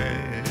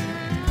white.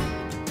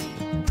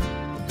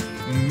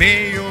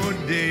 May your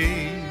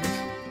days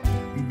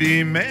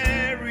be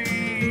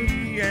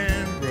merry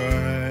and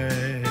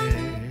bright,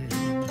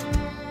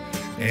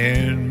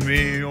 and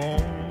may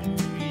all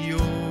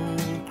your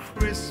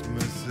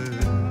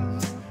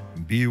Christmases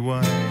be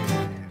white.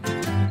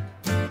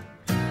 All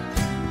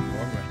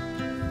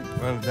right.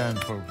 Well done,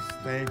 folks.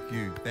 Thank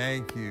you.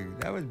 Thank you.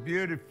 That was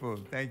beautiful.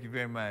 Thank you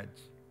very much.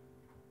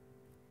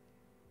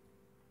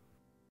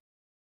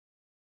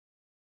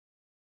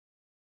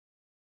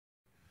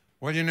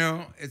 Well, you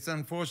know, it's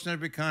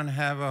unfortunate we can't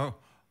have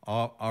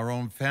our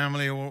own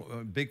family,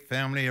 a big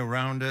family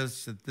around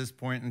us at this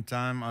point in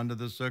time under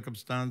the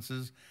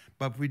circumstances,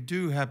 but we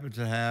do happen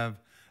to have,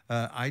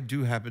 I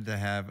do happen to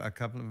have a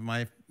couple of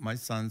my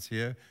sons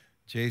here,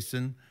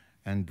 Jason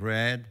and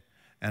Brad,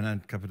 and a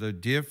couple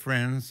of dear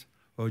friends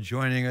who are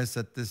joining us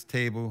at this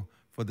table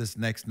for this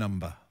next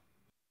number.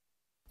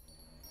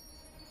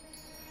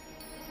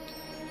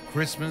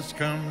 Christmas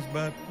comes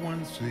but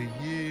once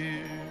a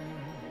year,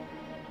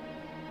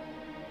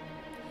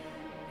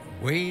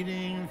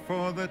 waiting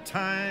for the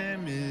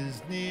time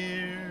is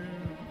near.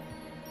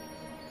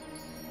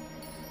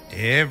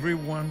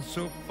 Everyone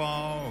so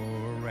far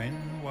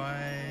and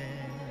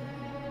wide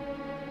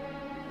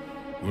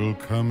will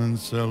come and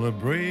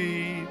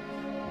celebrate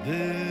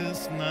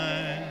this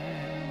night.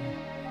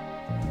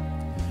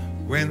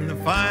 When the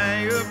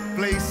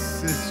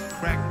fireplace is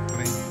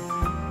crackling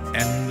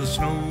and the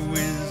snow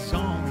is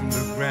on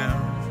the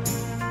ground,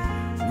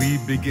 we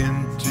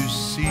begin to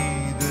see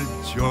the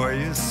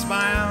joyous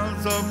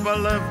smiles of our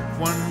loved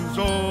ones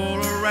all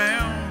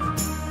around.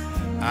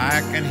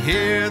 I can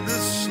hear the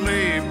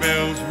sleigh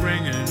bells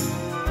ringing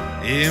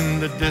in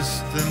the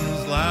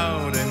distance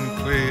loud and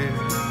clear.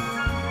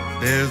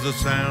 There's a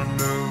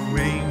sound of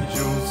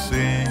angels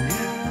singing,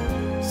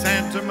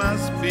 Santa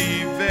must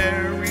be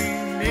very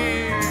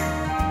near.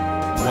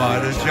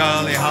 What a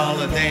jolly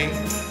holiday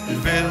to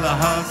fill the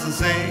hearts and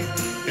say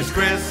it's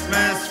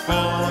Christmas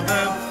for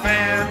the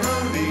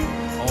family.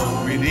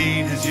 All we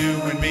need is you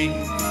and me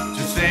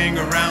to sing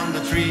around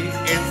the tree.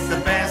 It's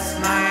the best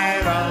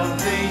night of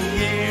the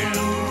year.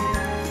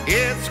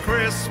 It's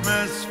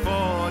Christmas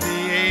for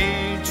the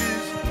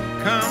ages,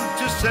 come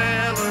to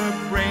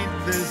celebrate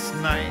this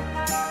night.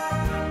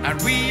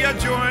 And we are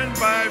joined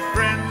by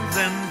friends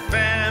and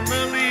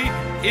family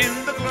in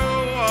the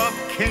glow of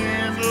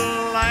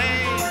candlelight.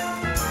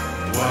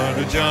 What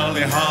a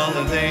jolly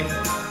holiday,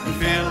 we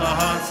fill our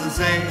hearts and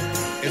say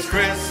it's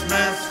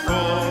Christmas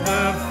for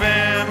the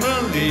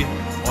family.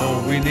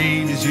 All we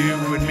need is you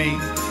and me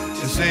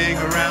to sing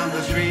around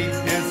the tree.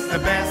 It's the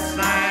best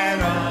night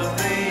of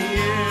the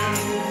year.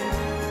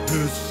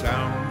 The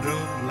sound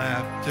of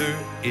laughter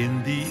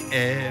in the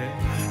air,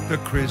 the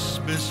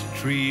Christmas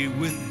tree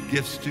with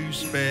gifts to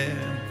spare,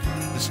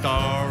 the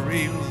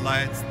starry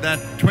lights that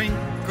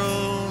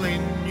twinkle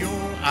in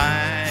your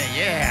eye,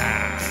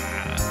 yeah.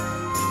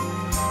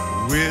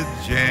 With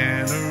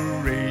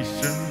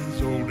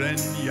generations old and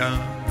young,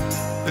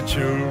 the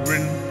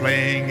children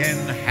playing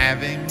and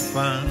having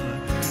fun.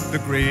 The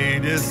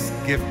greatest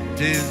gift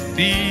is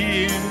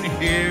being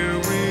here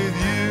with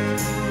you.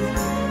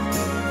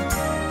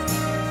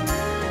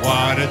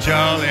 What a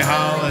jolly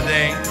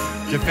holiday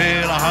to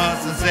fill our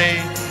hearts and say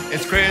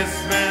it's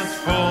Christmas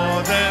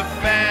for the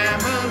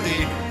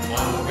family.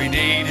 All we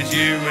need is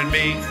you and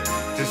me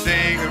to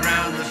sing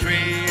around the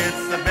tree.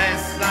 It's the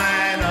best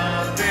night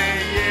of the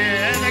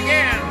year. And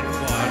again,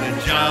 what a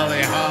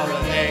jolly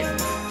holiday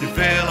to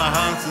fill our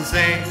hearts and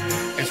say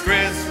it's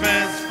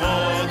Christmas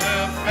for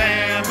the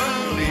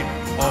family.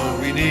 All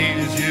we need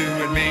is you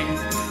and me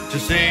to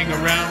sing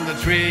around the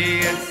tree.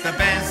 It's the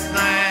best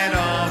night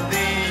of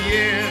the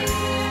year.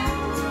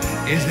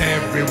 Is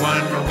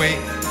everyone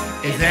awake?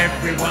 Is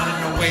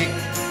everyone awake?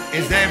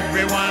 Is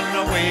everyone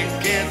awake?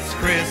 It's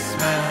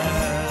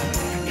Christmas.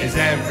 Is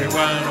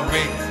everyone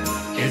awake?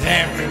 Is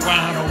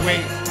everyone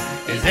awake?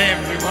 Is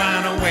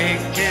everyone awake?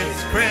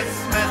 It's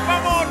Christmas.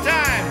 One more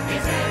time.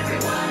 Is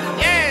everyone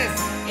awake? Yes.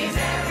 Is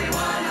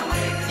everyone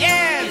awake?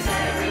 Yes. Is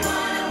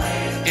everyone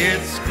awake?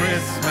 It's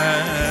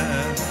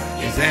Christmas.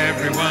 Is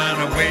everyone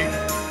awake?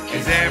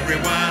 Is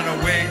everyone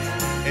awake?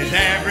 Is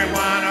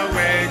everyone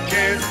awake?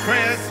 It's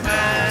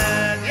Christmas.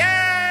 Yeah!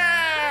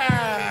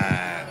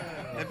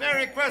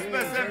 Merry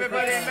Christmas,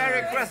 everybody.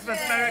 Merry Christmas.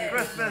 Merry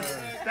Christmas.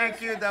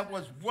 Thank you. That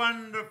was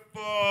wonderful.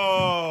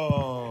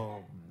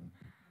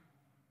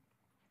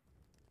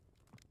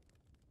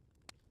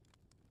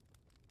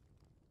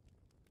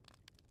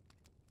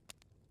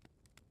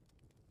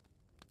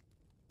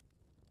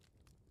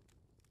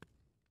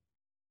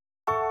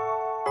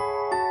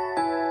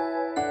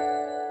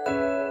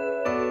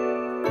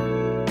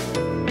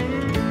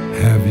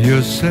 Have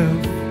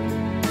yourself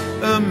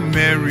a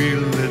merry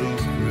little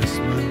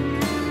Christmas.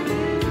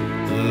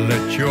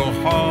 Let your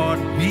heart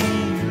be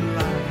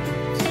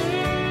light.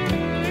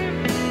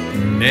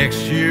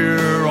 Next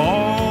year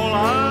all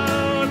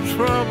our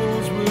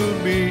troubles will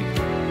be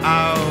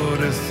out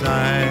of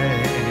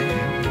sight.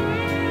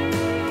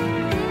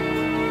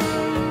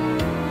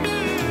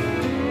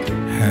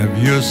 Have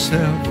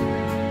yourself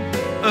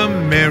a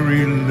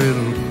merry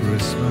little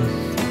Christmas.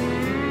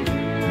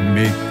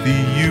 Make the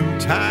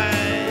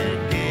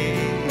Yuletide gay.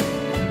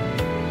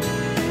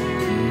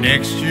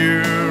 Next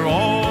year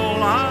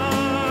all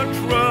our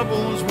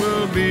troubles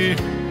will be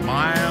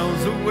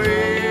miles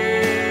away.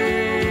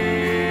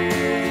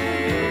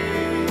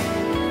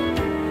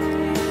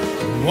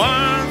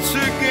 Once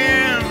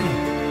again,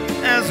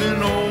 as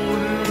in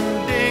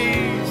olden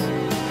days,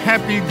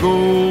 happy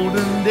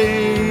golden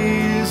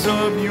days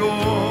of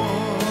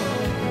yore,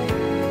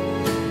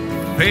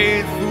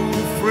 faithful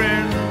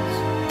friends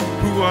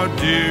who are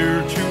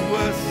dear to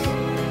us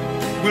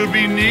will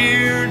be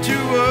near to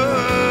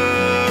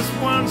us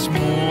once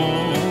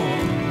more.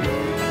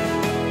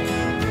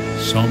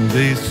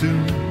 Someday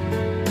soon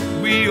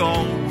we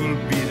all will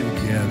be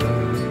together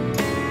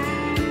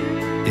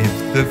if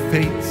the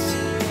fates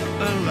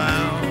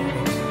allow.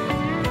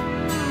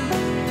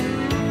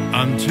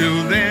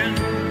 Until then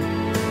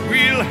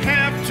we'll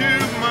have to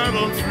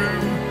muddle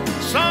through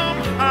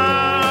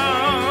somehow.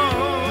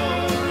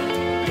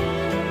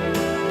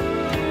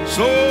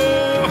 So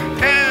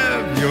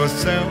have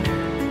yourself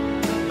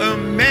a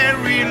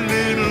merry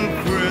little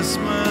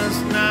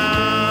Christmas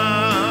now.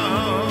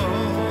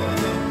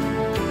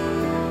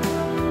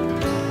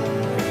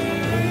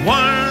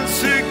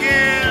 Once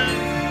again,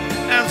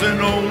 as in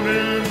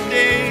olden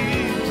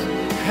days,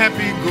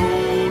 happy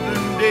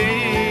golden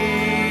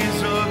days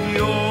of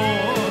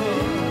yore,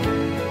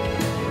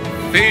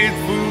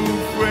 faithful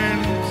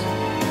friends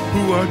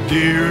who are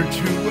dear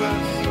to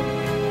us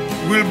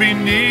will be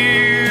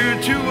near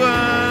to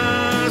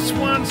us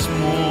once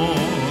more.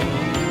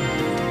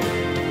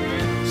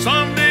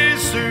 Someday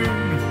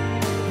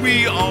soon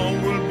we all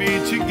will be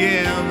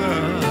together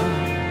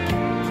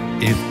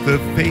if the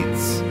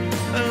fates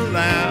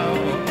allow.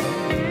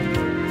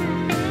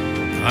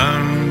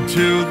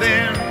 Until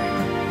then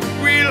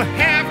we'll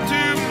have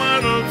to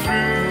muddle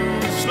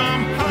through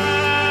somehow.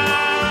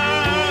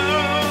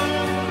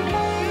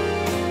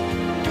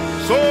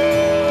 So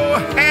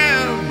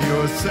have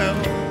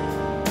yourself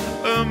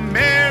a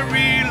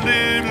merry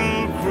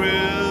little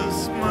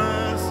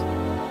Christmas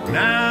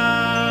now.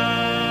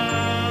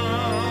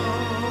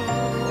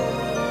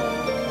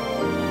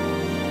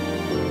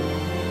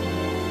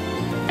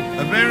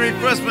 A Merry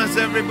Christmas,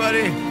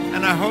 everybody,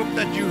 and I hope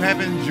that you have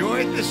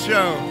enjoyed the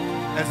show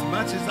as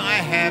much as I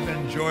have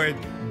enjoyed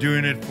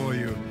doing it for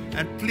you.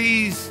 And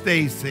please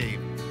stay safe.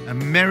 A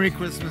Merry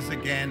Christmas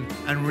again,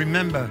 and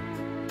remember,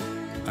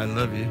 I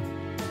love you.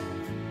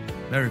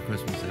 Merry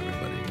Christmas,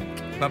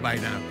 everybody. Bye-bye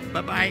now.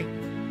 Bye-bye.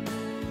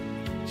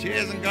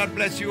 Cheers, and God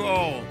bless you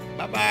all.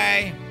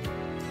 Bye-bye.